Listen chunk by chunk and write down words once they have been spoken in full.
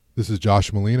This is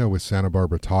Josh Molina with Santa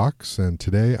Barbara Talks, and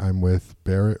today I'm with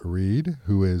Barrett Reed,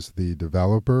 who is the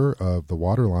developer of the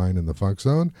water line in the Funk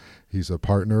Zone. He's a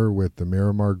partner with the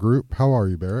Miramar Group. How are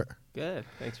you, Barrett? Good.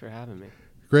 Thanks for having me.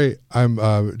 Great. I'm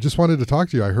just wanted to talk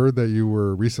to you. I heard that you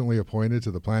were recently appointed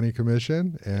to the Planning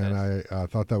Commission, and Yes. I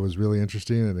thought that was really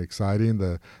interesting and exciting.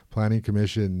 The Planning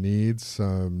Commission needs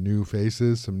some new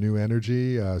faces, some new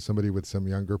energy, somebody with some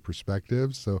younger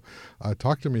perspectives. So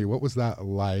talk to me. What was that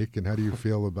like, and how do you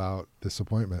feel about this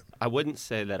appointment? I wouldn't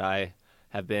say that I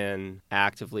have been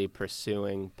actively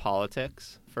pursuing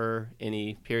politics for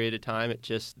any period of time.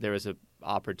 There was a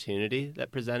opportunity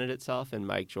that presented itself in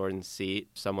Mike Jordan's seat,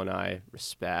 someone I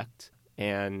respect.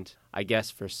 And I guess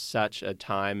for such a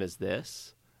time as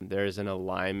this, there's an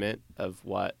alignment of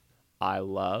what I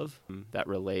love that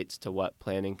relates to what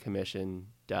Planning Commission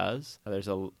does. There's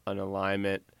an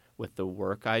alignment with the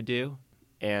work I do,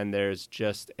 and there's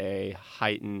just a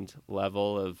heightened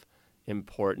level of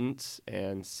importance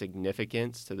and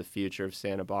significance to the future of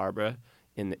Santa Barbara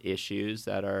in the issues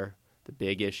that are the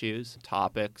big issues,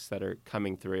 topics that are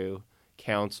coming through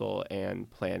council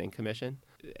and planning commission.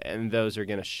 And those are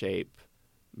going to shape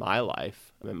my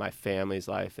life, my family's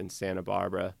life in Santa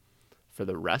Barbara for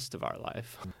the rest of our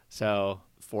life. So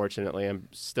fortunately, I'm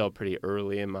still pretty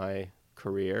early in my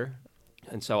career.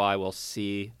 And so I will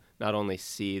not only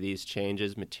see these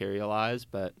changes materialize,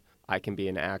 but I can be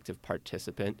an active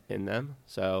participant in them.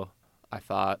 So I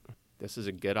thought this is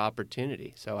a good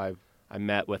opportunity. So I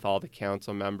met with all the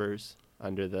council members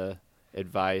under the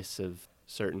advice of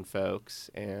certain folks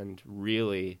and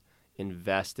really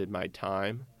invested my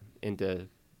time into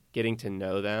getting to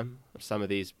know them. Some of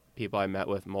these people I met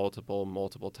with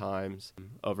multiple times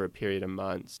over a period of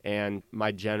months. And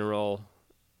my general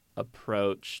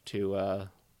approach to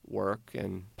work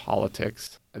and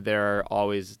politics, there are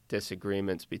always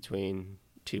disagreements between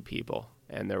two people,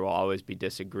 and there will always be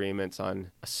disagreements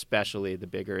on especially the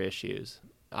bigger issues.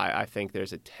 I think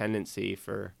there's a tendency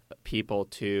for people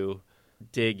to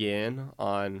dig in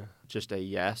on just a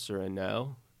yes or a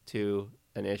no to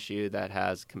an issue that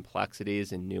has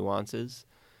complexities and nuances,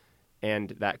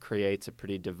 and that creates a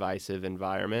pretty divisive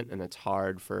environment, and it's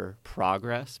hard for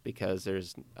progress because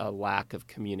there's a lack of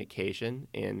communication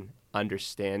in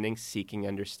seeking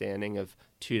understanding of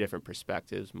two different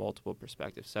perspectives, multiple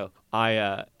perspectives. So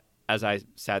as I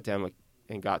sat down with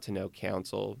and got to know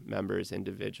council members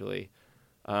individually,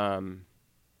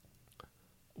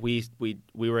 we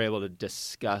were able to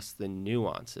discuss the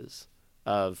nuances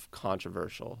of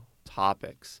controversial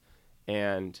topics,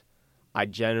 and I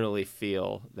generally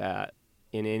feel that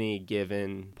in any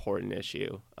given important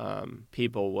issue,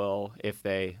 people will, if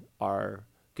they are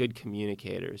good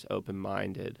communicators,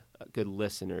 open-minded, good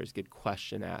listeners, good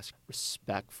question askers,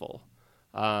 respectful,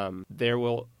 there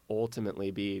will ultimately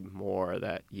be more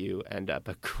that you end up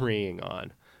agreeing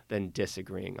on than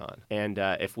disagreeing on. And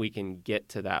if we can get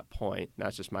to that point,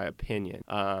 that's just my opinion,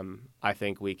 I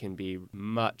think we can be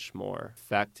much more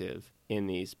effective in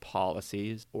these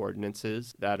policies,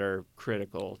 ordinances that are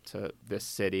critical to this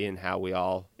city and how we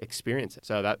all experience it.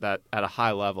 So that at a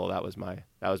high level, that was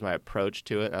my approach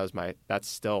to it. That's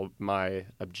still my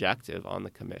objective on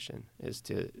the commission, is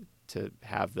to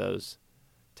have those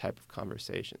type of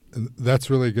conversation. And that's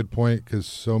really a good point, because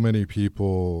so many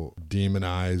people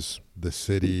demonize the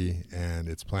city and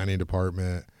its planning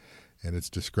department and its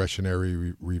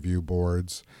discretionary review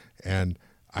boards. And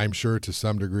I'm sure to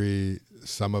some degree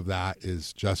some of that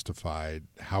is justified.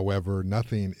 However,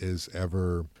 nothing is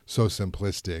ever so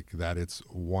simplistic that it's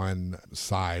one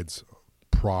side's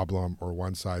problem or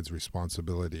one side's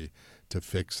responsibility to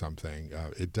fix something.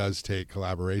 It does take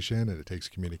collaboration, and it takes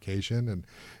communication, and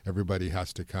everybody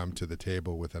has to come to the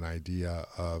table with an idea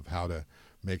of how to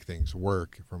make things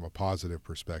work from a positive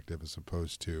perspective, as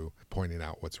opposed to pointing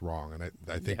out what's wrong. And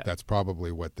I think that's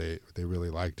probably what they really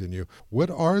liked in you.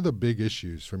 What are the big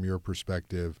issues from your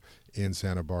perspective in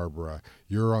Santa Barbara?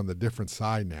 You're on the different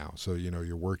side now. So,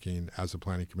 you're working as a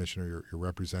planning commissioner, you're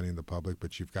representing the public,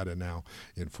 but you've got to now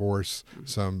enforce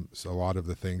a lot of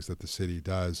the things that the city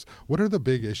does. What are the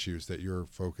big issues that you're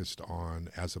focused on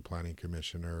as a planning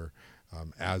commissioner,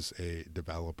 as a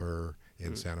developer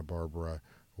in Santa Barbara?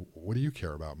 What do you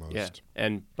care about most? Yeah,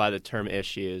 and by the term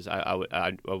issues,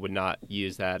 I would not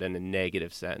use that in a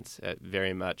negative sense.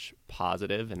 Very much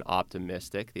positive and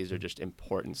optimistic. These are just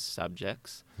important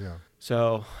subjects. Yeah.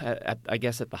 So I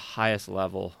guess at the highest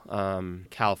level,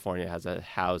 California has a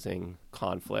housing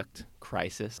conflict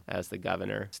crisis, as the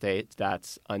governor states.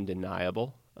 That's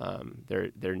undeniable.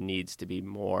 There needs to be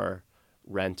more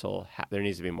rental. There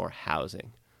needs to be more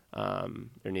housing.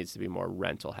 There needs to be more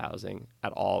rental housing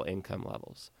at all income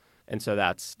levels. And so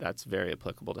that's very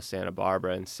applicable to Santa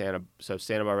Barbara. And Santa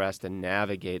Barbara has to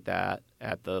navigate that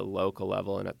at the local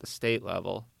level and at the state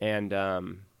level. And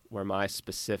where my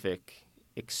specific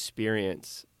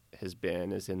experience has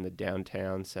been is in the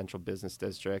downtown central business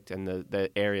district and the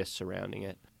area surrounding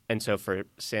it. And so for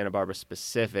Santa Barbara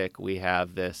specific, we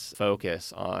have this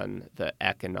focus on the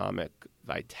economic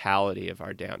vitality of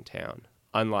our downtown.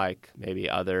 Unlike maybe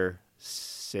other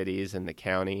cities in the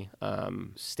county,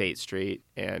 State Street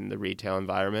and the retail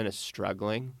environment is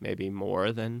struggling maybe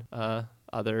more than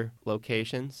other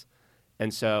locations.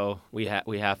 And so we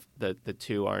have the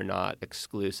two are not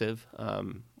exclusive.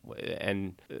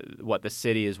 And what the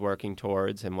city is working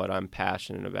towards and what I'm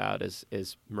passionate about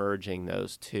is merging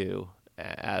those two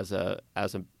as a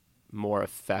more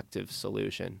effective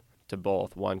solution to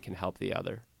both. One can help the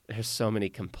other. There's so many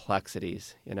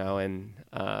complexities, and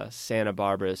Santa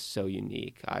Barbara is so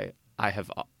unique. I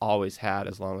have always had,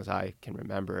 as long as I can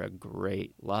remember, a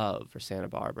great love for Santa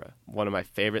Barbara. One of my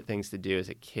favorite things to do as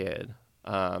a kid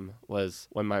was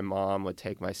when my mom would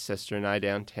take my sister and I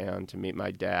downtown to meet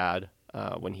my dad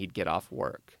when he'd get off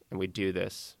work. And we'd do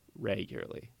this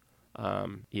regularly,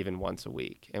 even once a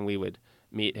week. And we would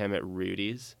meet him at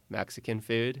Rudy's Mexican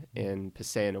food in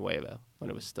Paseo Nuevo when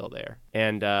it was still there.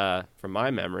 And from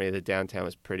my memory, the downtown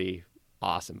was a pretty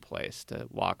awesome place to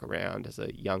walk around as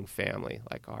a young family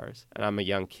like ours. And I'm a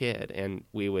young kid, and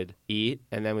we would eat,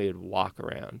 and then we would walk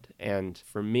around. And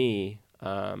for me,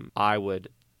 I would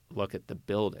look at the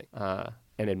building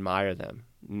and admire them.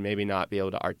 Maybe not be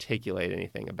able to articulate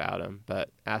anything about them, but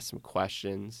ask some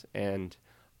questions, and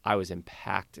I was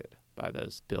impacted by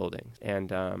those buildings.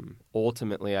 And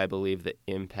ultimately, I believe the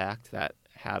impact that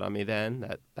had on me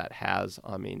then, that has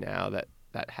on me now,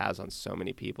 that has on so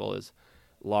many people is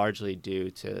largely due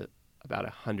to about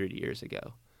 100 years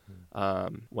ago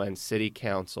when City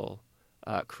Council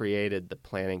created the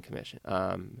Planning Commission.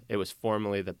 It was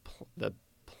formerly the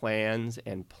Plans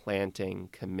and Planting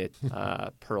Committee.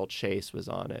 Pearl Chase was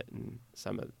on it, and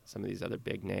some of these other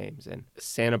big names. And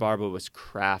Santa Barbara was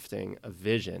crafting a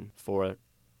vision for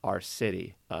our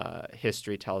city.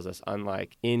 History tells us,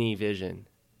 unlike any vision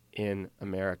in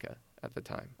America at the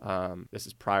time. This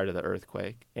is prior to the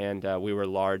earthquake, and we were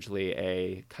largely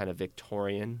a kind of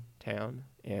Victorian town.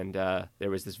 And there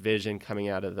was this vision coming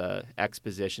out of the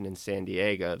exposition in San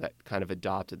Diego that kind of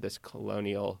adopted this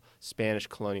Spanish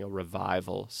colonial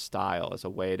revival style as a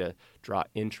way to draw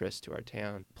interest to our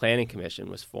town. Planning Commission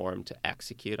was formed to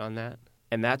execute on that.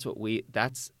 And that's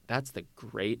that's the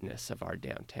greatness of our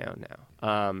downtown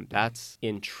now. That's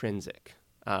intrinsic.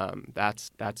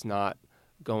 That's not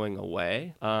going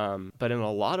away. But in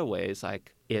a lot of ways,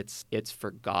 like it's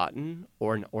forgotten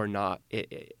or not.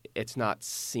 It's not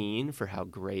seen for how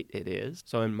great it is.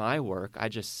 So in my work, I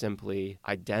just simply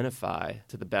identify,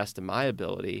 to the best of my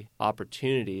ability,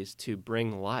 opportunities to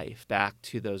bring life back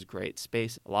to those great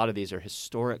spaces. A lot of these are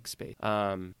historic spaces.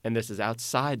 And this is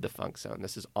outside the Funk Zone.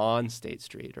 This is on State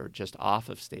Street or just off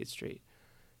of State Street.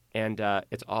 And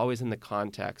it's always in the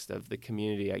context of the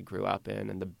community I grew up in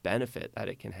and the benefit that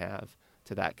it can have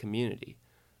to that community.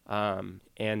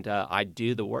 I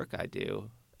do the work I do,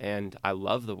 and I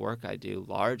love the work I do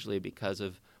largely because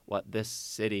of what this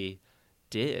city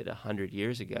did 100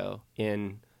 years ago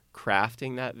in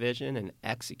crafting that vision and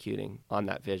executing on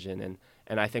that vision.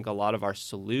 And I think a lot of our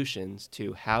solutions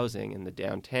to housing in the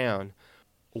downtown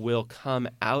will come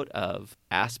out of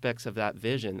aspects of that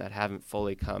vision that haven't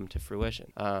fully come to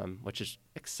fruition, which is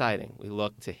exciting. We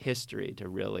look to history to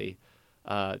really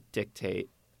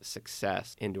dictate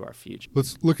success into our future.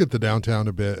 Let's look at the downtown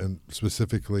a bit, and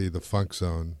specifically the Funk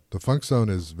Zone. The Funk Zone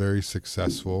is very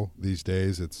successful these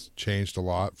days. It's changed a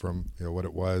lot from what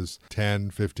it was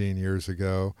 10, 15 years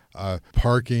ago.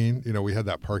 Parking, we had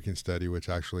that parking study which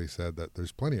actually said that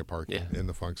there's plenty of parking in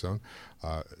the Funk Zone.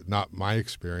 Not my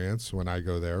experience when I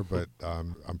go there, but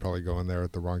I'm probably going there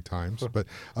at the wrong times. But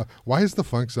why does the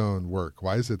Funk Zone work?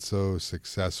 Why is it so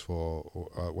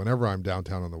successful? Whenever I'm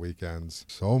downtown on the weekends,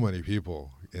 so many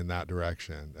people in that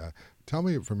direction. Tell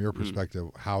me from your perspective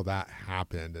how that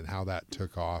happened and how that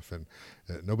took off. And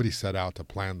nobody set out to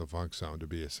plan the Funk Zone to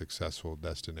be a successful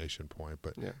destination point,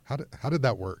 but how did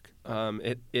that work?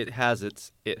 It has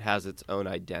its own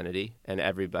identity, and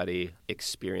everybody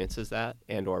experiences that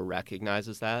and or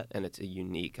recognizes that, and it's a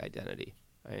unique identity,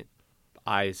 right?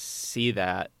 I see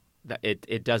that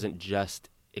it doesn't just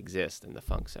exist in the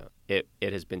Funk Zone. It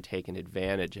has been taken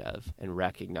advantage of and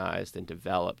recognized and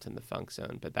developed in the Funk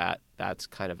Zone, but that's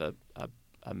kind of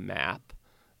a map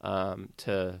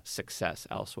to success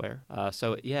elsewhere.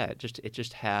 It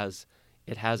just has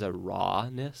a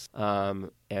rawness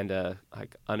and a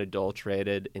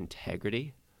unadulterated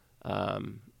integrity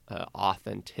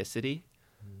authenticity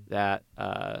that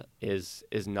is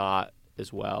not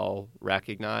as well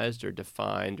recognized or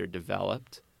defined or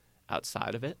developed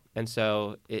outside of it. And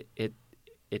so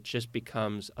it just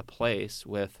becomes a place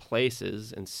with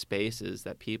places and spaces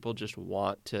that people just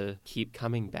want to keep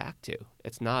coming back to.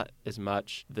 It's not as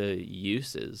much the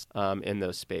uses in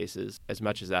those spaces, as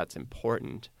much as that's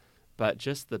important, but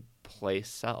just the place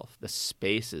self, the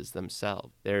spaces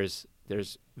themselves. There's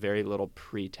very little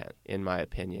pretense, in my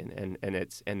opinion, and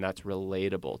that's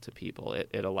relatable to people.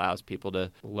 It allows people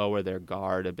to lower their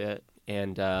guard a bit,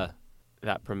 and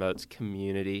that promotes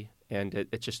community, and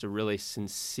it's just a really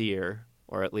sincere,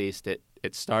 or at least it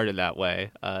started that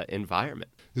way,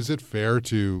 environment. Is it fair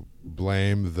to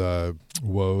blame the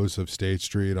woes of State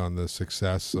Street on the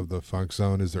success of the Funk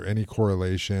Zone? Is there any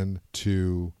correlation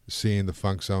to seeing the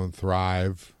Funk Zone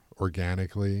thrive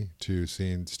organically to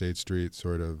seeing State Street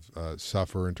sort of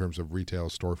suffer in terms of retail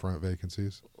storefront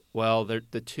vacancies? Well, the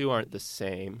two aren't the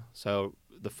same. So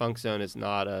the Funk Zone is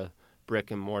not a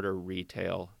brick-and-mortar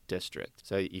retail district.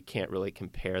 So you can't really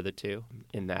compare the two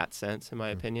in that sense, in my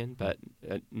opinion. But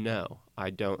no, I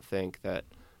don't think that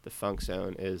the Funk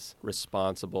Zone is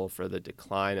responsible for the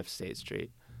decline of State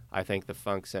Street. I think the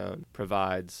Funk Zone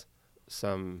provides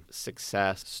some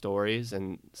success stories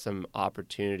and some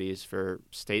opportunities for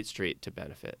State Street to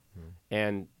benefit.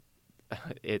 And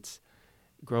it's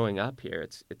growing up here,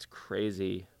 it's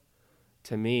crazy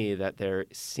to me that they're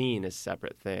seen as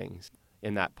separate things.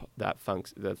 In the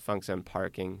Funk Zone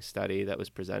parking study that was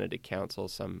presented to council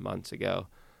some months ago,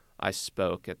 I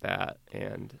spoke at that,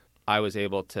 and I was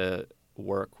able to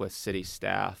work with city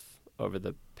staff over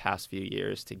the past few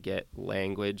years to get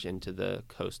language into the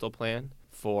coastal plan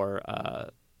for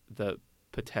the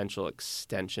potential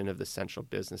extension of the central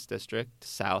business district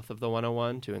south of the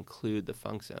 101 to include the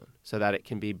Funk Zone, so that it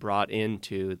can be brought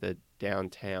into the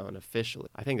downtown officially.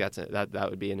 I think that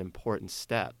would be an important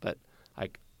step, but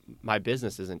my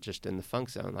business isn't just in the Funk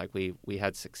Zone. We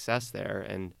had success there,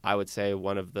 and I would say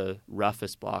one of the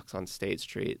roughest blocks on State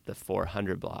Street, the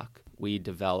 400 block, we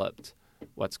developed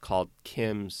what's called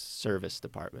Kim's Service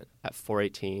Department at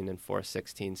 418 and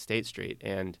 416 State Street.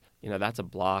 And, that's a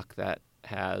block that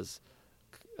has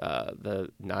the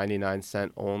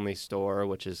 99-cent only store,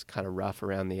 which is kind of rough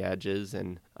around the edges.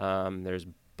 And there's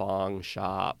bong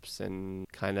shops and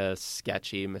kind of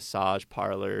sketchy massage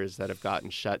parlors that have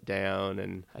gotten shut down,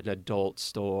 and an adult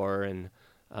store and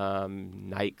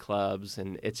nightclubs.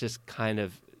 And it's just kind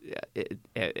of,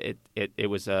 it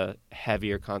was a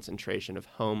heavier concentration of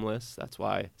homeless. That's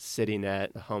why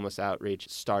CityNet, the homeless outreach,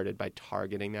 started by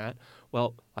targeting that.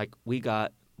 Well, we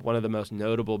got one of the most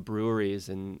notable breweries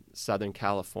in Southern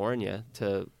California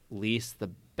to lease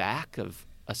the back of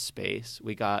a space.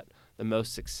 We got the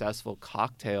most successful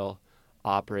cocktail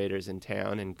operators in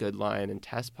town, and Good Lion and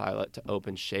Test Pilot, to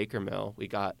open Shaker Mill. We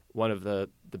got one of the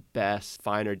best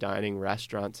finer dining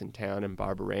restaurants in town in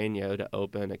Barbareño to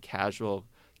open a casual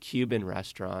Cuban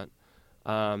restaurant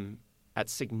at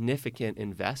significant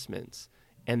investments,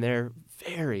 and they're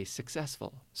very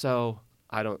successful. So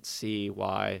I don't see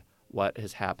why what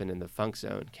has happened in the Funk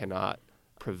Zone cannot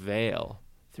prevail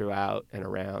throughout and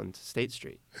around State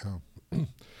Street. Yeah.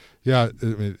 Yeah, I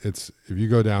mean, it's, if you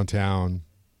go downtown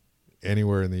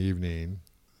anywhere in the evening,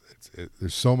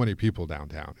 there's so many people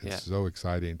downtown. It's so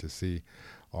exciting to see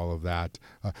all of that.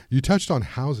 You touched on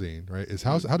housing, right?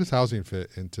 How does housing fit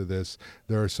into this?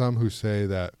 There are some who say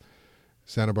that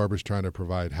Santa Barbara's trying to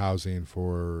provide housing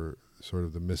for sort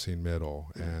of the missing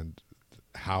middle, and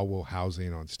how will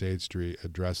housing on State Street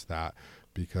address that?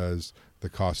 Because the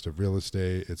cost of real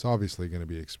estate, it's obviously going to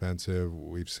be expensive.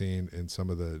 We've seen in some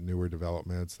of the newer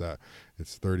developments that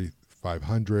it's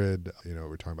 $3,500.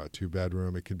 We're talking about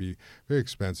 2-bedroom. It can be very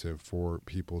expensive for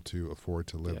people to afford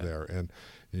to live there. And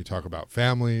you talk about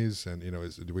families, and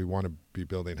do we want to be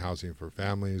building housing for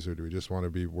families, or do we just want to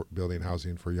be building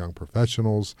housing for young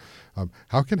professionals?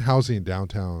 How can housing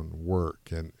downtown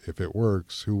work? And if it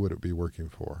works, who would it be working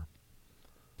for?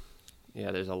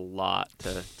 Yeah, there's a lot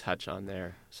to touch on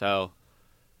there. So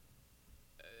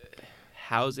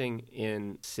housing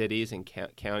in cities and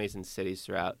counties and cities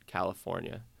throughout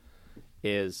California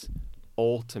is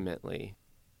ultimately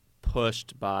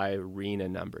pushed by RHNA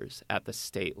numbers at the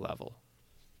state level.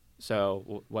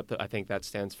 So I think that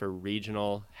stands for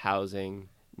Regional Housing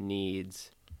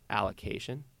Needs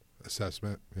Allocation.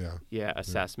 Assessment, yeah. Yeah,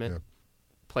 assessment. Yeah.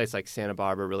 A place like Santa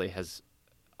Barbara really has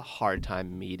a hard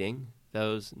time meeting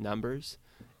those numbers,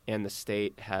 and the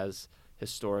state has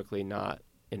historically not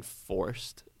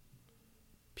enforced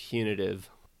punitive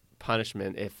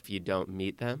punishment if you don't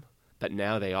meet them, but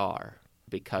now they are,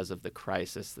 because of the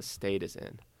crisis the state is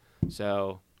in.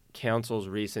 So council's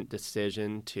recent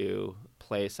decision to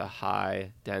place a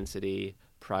high density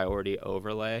priority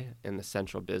overlay in the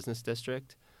central business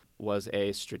district was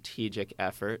a strategic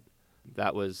effort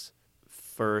that was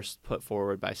first put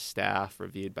forward by staff,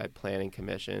 reviewed by Planning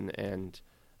Commission, and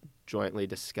jointly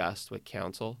discussed with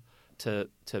council to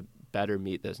better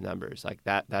meet those numbers. Like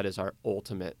that is our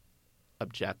ultimate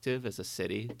objective as a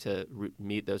city, to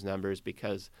meet those numbers,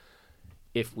 because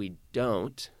if we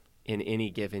don't in any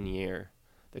given year,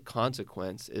 the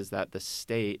consequence is that the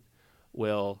state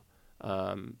will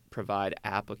provide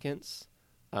applicants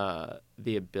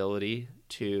the ability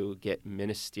to get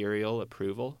ministerial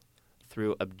approval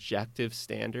through objective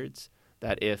standards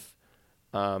that if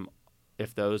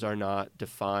those are not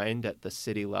defined at the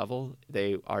city level,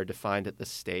 they are defined at the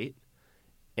state,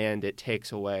 and it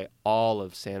takes away all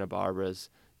of Santa Barbara's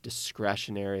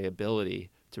discretionary ability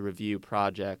to review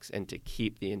projects and to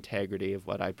keep the integrity of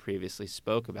what I previously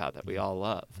spoke about that we all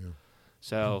love. Yeah.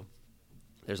 So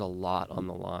there's a lot on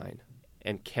the line.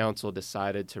 And council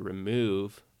decided to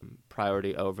remove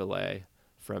priority overlay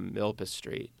from Milpas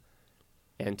Street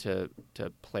and to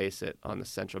place it on the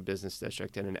central business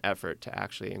district in an effort to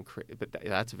actually increase. But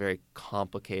that's a very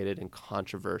complicated and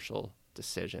controversial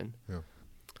decision. Yeah.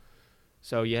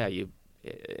 So yeah,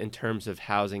 in terms of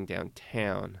housing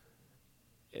downtown,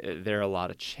 there are a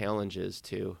lot of challenges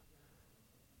to,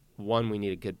 one, we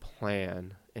need a good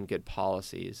plan and good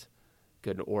policies,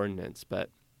 good ordinance. But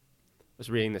I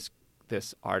was reading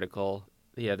this article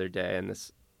the other day, and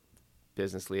this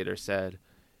business leader said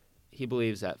he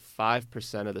believes that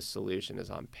 5% of the solution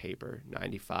is on paper.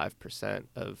 95%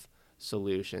 of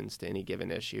solutions to any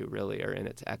given issue really are in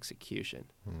its execution.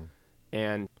 Mm.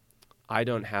 And I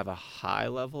don't have a high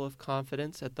level of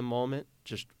confidence at the moment,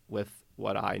 just with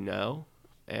what I know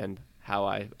and how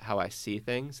I see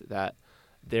things, that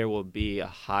there will be a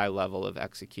high level of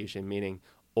execution, meaning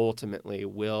ultimately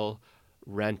will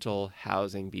rental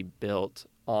housing be built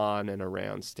on and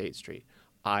around State Street.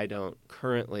 I don't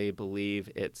currently believe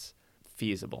it's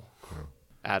feasible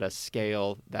at a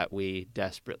scale that we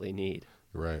desperately need.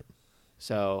 Right.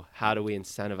 So how do we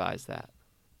incentivize that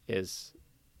is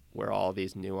where all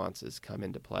these nuances come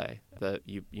into play.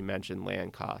 You mentioned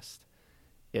land cost.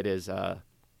 It is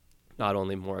not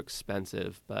only more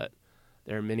expensive, but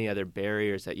there are many other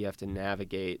barriers that you have to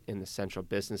navigate in the central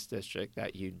business district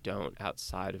that you don't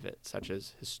outside of it, such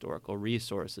as historical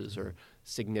resources or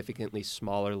significantly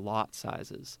smaller lot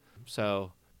sizes.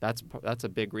 So that's a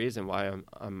big reason why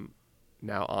I'm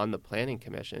now on the Planning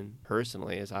Commission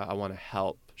personally, is I want to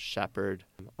help shepherd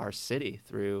our city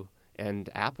through, and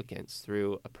applicants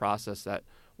through, a process that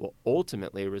will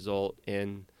ultimately result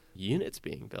in units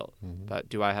being built. Mm-hmm. But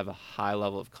do I have a high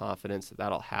level of confidence that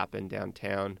that'll happen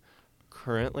downtown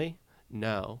currently?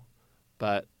 No.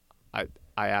 But I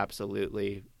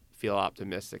absolutely feel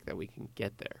optimistic that we can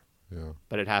get there. Yeah.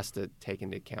 But it has to take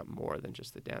into account more than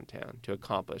just the downtown to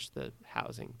accomplish the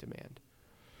housing demand.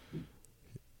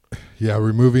 Yeah,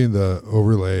 removing the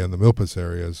overlay in the Milpas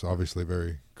area is obviously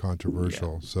very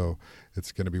controversial. Yeah. So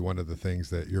it's going to be one of the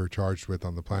things that you're charged with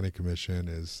on the Planning Commission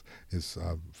is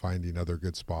finding other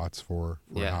good spots for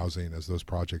housing as those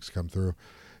projects come through.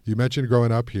 You mentioned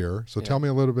growing up here, so tell me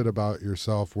a little bit about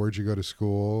yourself. Where'd you go to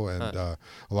school? And a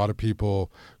lot of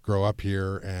people grow up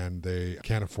here and they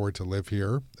can't afford to live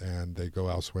here, and they go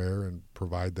elsewhere and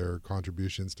provide their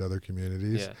contributions to other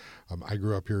communities. Yeah. I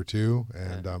grew up here too,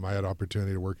 and I had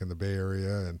opportunity to work in the Bay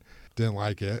Area and didn't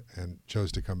like it and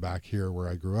chose to come back here where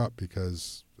I grew up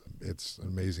because it's an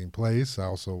amazing place. I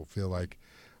also feel like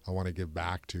I want to give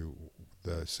back to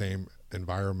the same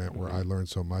environment where I learned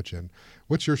so much. And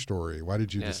what's your story? Why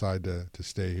did you decide to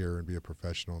stay here and be a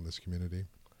professional in this community?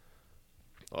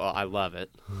 Well, I love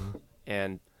it. Mm-hmm.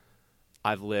 And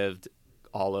I've lived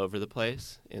all over the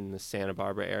place in the Santa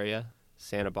Barbara area,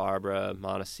 Santa Barbara,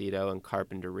 Montecito, and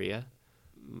Carpinteria.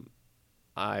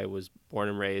 I was born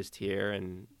and raised here,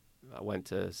 and I went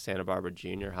to Santa Barbara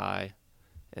Junior High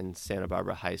and Santa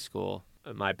Barbara High School.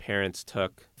 My parents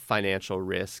took financial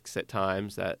risks at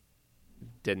times that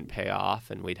didn't pay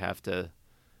off, and we'd have to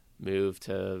move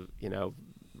to,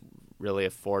 really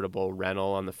affordable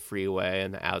rental on the freeway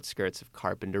in the outskirts of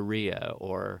Carpinteria.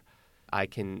 Or I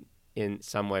can in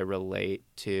some way relate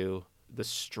to the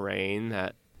strain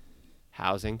that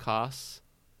housing costs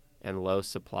and low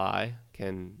supply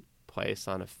can place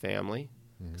on a family,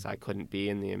 because I couldn't be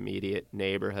in the immediate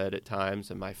neighborhood at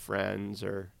times of my friends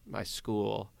or my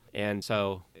school. And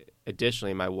so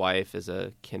additionally, my wife is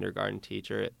a kindergarten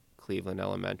teacher at Cleveland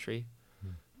Elementary.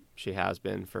 She has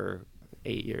been for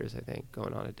 8 years, I think,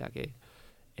 going on a decade.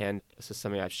 And this is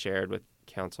something I've shared with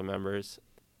council members,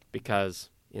 because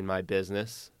in my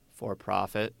business, for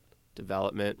profit,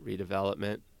 development,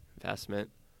 redevelopment, investment,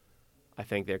 I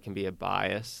think there can be a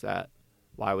bias that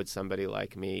why would somebody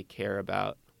like me care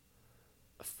about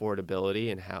affordability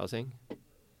in housing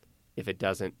if it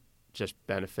doesn't just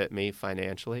benefit me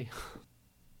financially?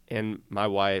 And my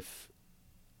wife,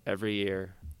 every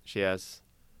year, she has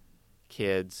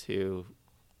kids who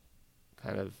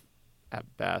kind of,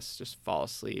 at best, just fall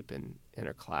asleep in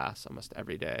her class almost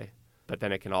every day. But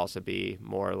then it can also be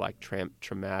more like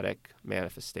traumatic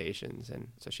manifestations. And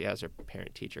so she has her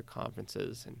parent-teacher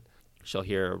conferences, and she'll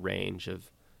hear a range of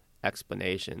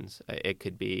explanations. It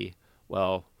could be,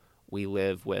 well, we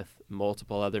live with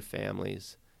multiple other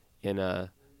families in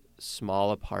a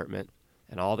small apartment,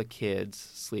 and all the kids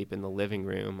sleep in the living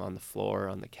room, on the floor,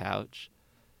 on the couch.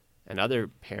 And other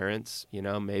parents,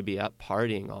 may be up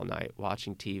partying all night,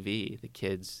 watching TV. The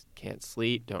kids can't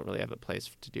sleep, don't really have a place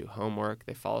to do homework.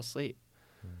 They fall asleep.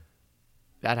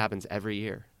 That happens every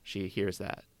year. She hears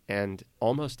that. And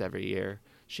almost every year,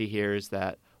 she hears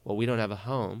that, well, we don't have a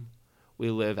home. We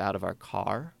live out of our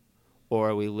car,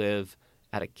 or we live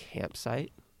at a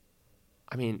campsite.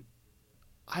 I mean,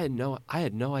 I had no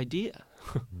idea.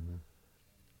 Mm-hmm.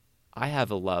 I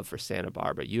have a love for Santa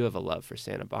Barbara. You have a love for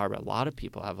Santa Barbara. A lot of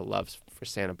people have a love for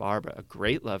Santa Barbara, a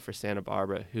great love for Santa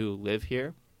Barbara, who live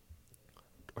here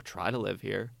or try to live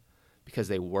here because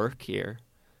they work here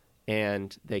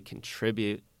and they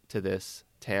contribute to this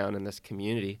town and this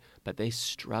community, but they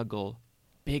struggle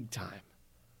big time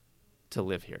to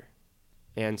live here.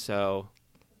 And so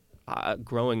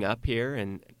growing up here,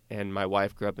 and my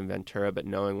wife grew up in Ventura, but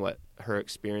knowing what her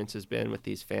experience has been with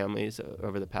these families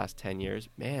over the past 10 years,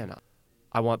 man,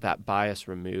 I want that bias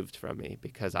removed from me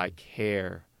because I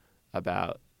care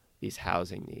about these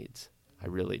housing needs. I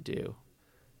really do.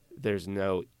 There's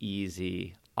no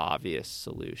easy, obvious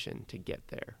solution to get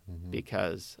there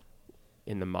because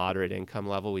in the moderate income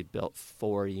level, we built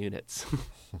 4 units.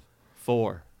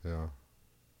 4. Yeah.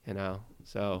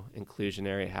 So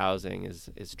inclusionary housing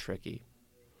is tricky.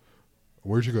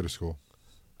 Where'd you go to school?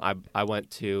 I went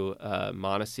to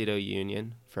Montecito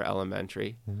Union for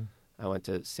elementary. Mm-hmm. I went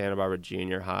to Santa Barbara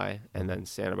Junior High and then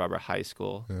Santa Barbara High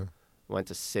School. Yeah. Went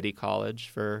to City College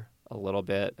for a little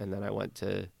bit, and then I went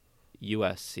to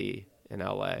USC in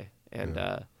L.A. and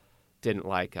didn't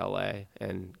like L.A.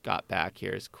 and got back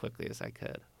here as quickly as I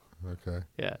could. Okay.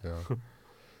 Yeah.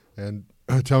 And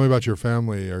tell me about your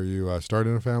family. Are you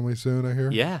starting a family soon, I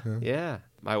hear? Yeah.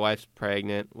 My wife's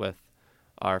pregnant with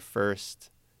our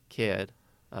first kid.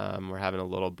 We're having a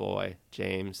little boy,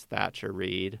 James Thatcher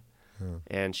Reed,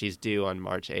 and she's due on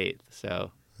March 8th.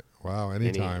 So, wow,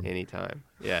 anytime. Anytime.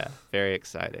 Yeah, very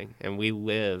exciting. And we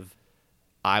live,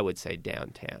 I would say,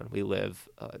 downtown. We live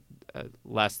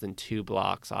less than 2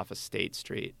 blocks off of State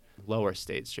Street, Lower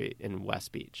State Street in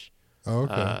West Beach. Oh,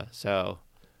 okay. So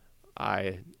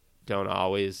I don't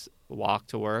always walk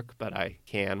to work, but I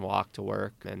can walk to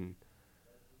work, and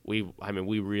we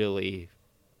really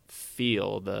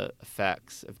feel the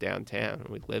effects of downtown.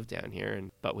 We live down here,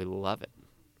 but we love it.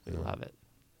 We love it.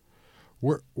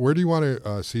 Where do you want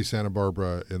to see Santa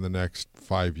Barbara in the next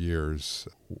 5 years?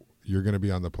 You're going to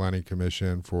be on the Planning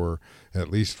Commission for at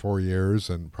least 4 years,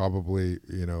 and probably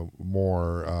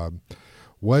more.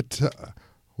 What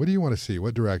do you want to see?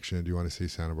 What direction do you want to see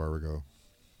Santa Barbara go?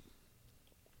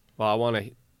 Well, I want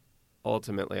to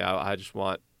ultimately. I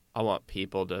want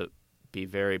people to be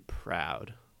very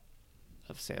proud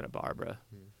of Santa Barbara,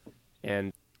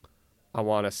 and I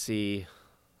want to see,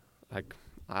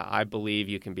 I believe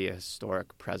you can be a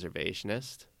historic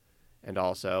preservationist and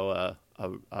also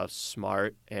a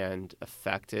smart and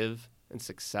effective and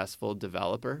successful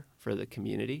developer for the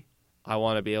community. I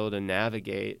want to be able to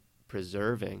navigate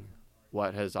preserving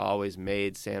what has always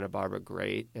made Santa Barbara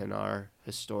great in our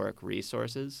historic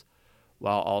resources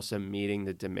while also meeting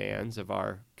the demands of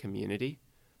our community.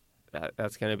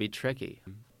 That's going to be tricky.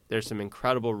 There's some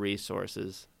incredible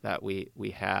resources that we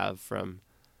have from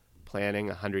planning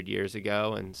 100 years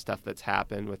ago and stuff that's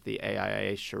happened with the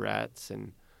AIA charrettes.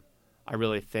 And I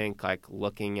really think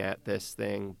looking at this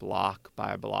thing block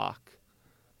by block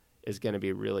is going to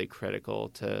be really critical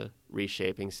to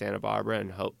reshaping Santa Barbara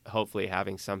and hopefully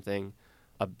having something,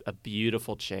 a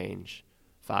beautiful change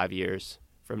 5 years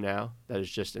from now that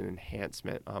is just an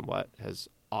enhancement on what has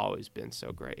always been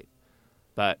so great.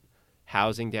 But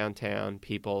housing downtown,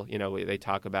 people, they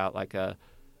talk about a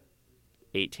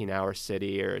 18-hour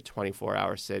city or a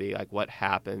 24-hour city. What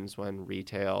happens when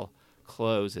retail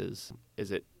closes?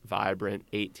 Is it vibrant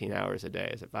 18 hours a day?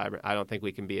 Is it vibrant? I don't think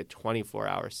we can be a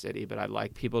 24-hour city, but I'd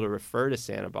like people to refer to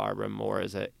Santa Barbara more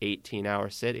as an 18-hour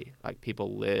city.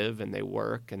 People live and they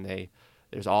work and they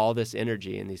there's all this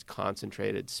energy in these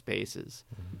concentrated spaces.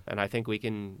 And I think we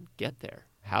can get there.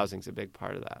 Housing's a big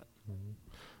part of that.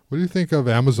 What do you think of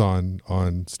Amazon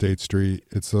on State Street?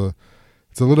 It's a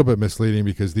little bit misleading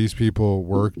because these people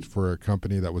worked for a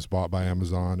company that was bought by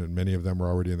Amazon, and many of them were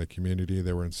already in the community.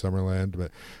 They were in Summerland,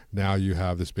 but now you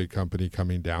have this big company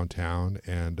coming downtown,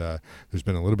 and there's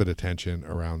been a little bit of tension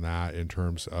around that in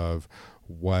terms of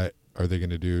what are they going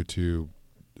to do to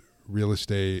real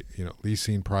estate,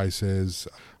 leasing prices.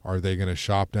 Are they going to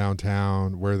shop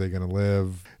downtown? Where are they going to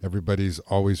live? Everybody's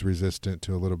always resistant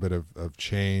to a little bit of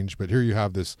change. But here you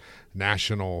have this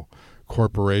national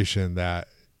corporation that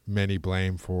many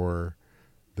blame for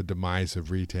the demise of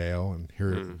retail. And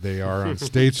here they are on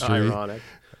State Street. Ironic.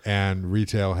 And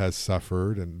retail has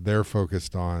suffered, and they're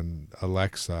focused on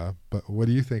Alexa. But what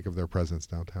do you think of their presence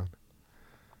downtown?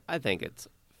 I think it's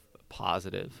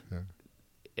positive. Yeah.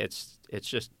 It's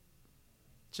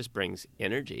just brings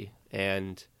energy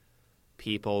and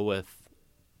people with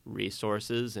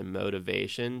resources and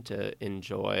motivation to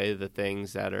enjoy the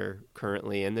things that are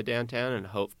currently in the downtown, and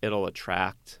hope it'll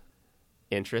attract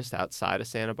interest outside of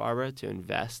Santa Barbara to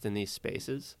invest in these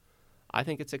spaces. I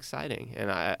think it's exciting,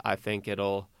 and I think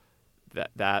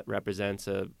that represents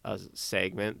a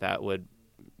segment that would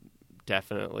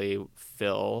definitely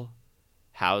fill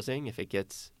housing if it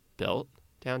gets built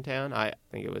downtown. I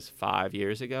think it was 5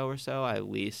 years ago or so, I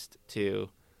leased in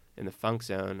the Funk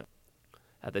Zone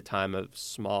at the time, a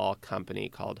small company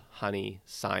called Honey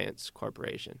Science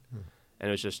Corporation. And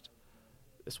it was just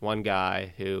this one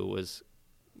guy who was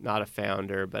not a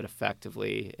founder, but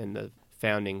effectively in the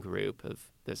founding group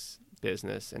of this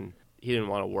business. And he didn't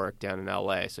want to work down in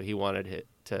LA, so he wanted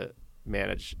to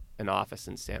manage an office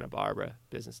in Santa Barbara,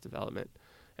 business development.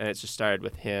 And it just started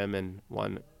with him and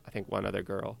one other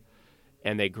girl.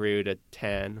 And they grew to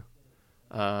 10,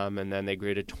 and then they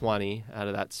grew to 20 out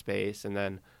of that space. And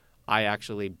then I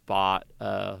actually bought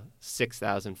a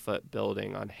 6,000-foot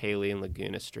building on Haley and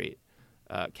Laguna Street,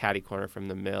 catty corner from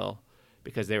the mill,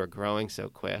 because they were growing so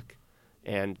quick.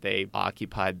 And they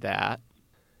occupied that.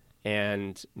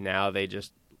 And now they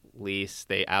just lease.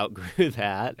 They outgrew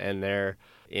that, and they're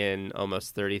in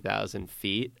almost 30,000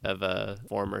 feet of a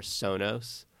former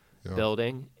Sonos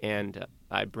building. And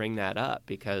I bring that up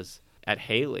because at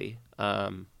Haley,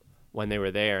 when they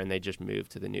were there and they just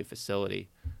moved to the new facility,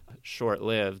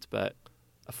 short-lived, but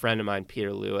a friend of mine,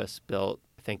 Peter Lewis, built,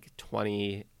 I think,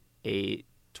 28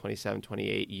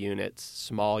 units,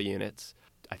 small units,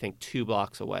 I think 2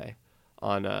 blocks away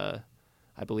on, I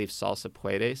believe, Salsa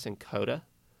Puedes in Coda,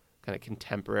 kind of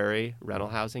contemporary rental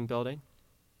housing building,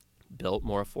 built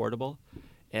more affordable.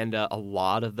 And a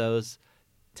lot of those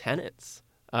tenants,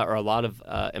 or a lot of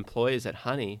employees at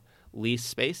Honey, leased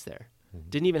space there.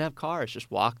 Didn't even have cars,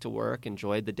 just walked to work,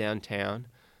 enjoyed the downtown.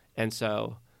 And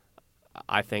so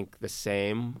I think the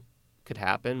same could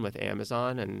happen with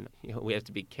Amazon, and we have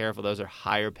to be careful. Those are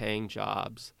higher paying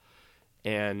jobs,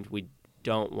 and we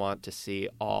don't want to see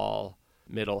all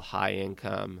middle high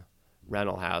income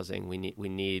rental housing. We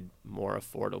need more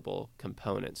affordable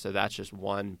components. So that's just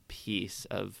one piece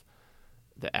of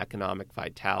the economic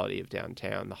vitality of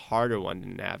downtown. The harder one to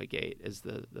navigate is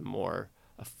the more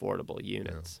affordable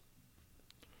units. Yeah.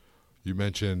 You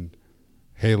mentioned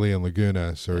Haley and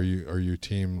Laguna, so are you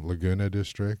Team Laguna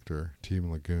District or Team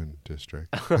Lagoon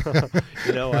District?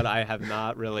 You know what? I have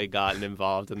not really gotten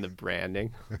involved in the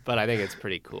branding, but I think it's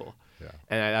pretty cool. Yeah.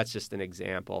 And that's just an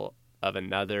example of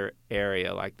another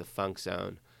area like the Funk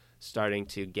Zone starting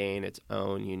to gain its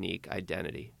own unique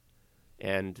identity.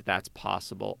 And that's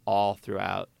possible all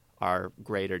throughout our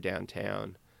greater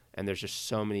downtown. And there's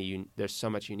just there's so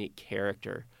much unique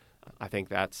character. I think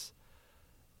that's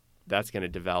going to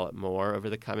develop more over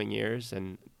the coming years.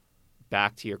 And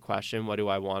back to your question, what do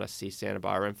I want to see Santa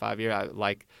Barbara in 5 years? I would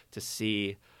like to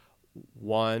see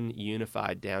one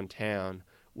unified downtown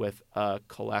with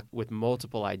with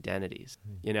multiple identities.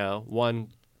 One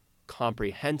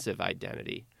comprehensive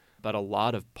identity, but a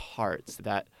lot of parts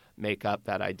that make up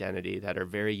that identity that are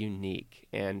very unique,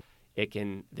 and it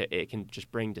can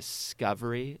just bring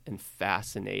discovery and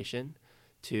fascination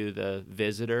to the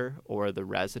visitor or the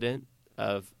resident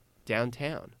of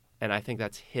downtown. And I think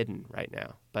that's hidden right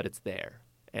now, but it's there.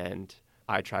 And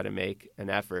I try to make an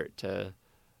effort to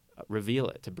reveal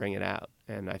it, to bring it out.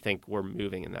 And I think we're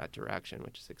moving in that direction,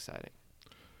 which is exciting.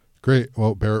 Great.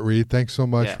 Well, Barrett Reed, thanks so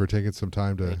much for taking some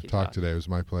time to talk Josh. today. It was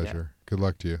my pleasure. Yeah. Good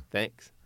luck to you. Thanks.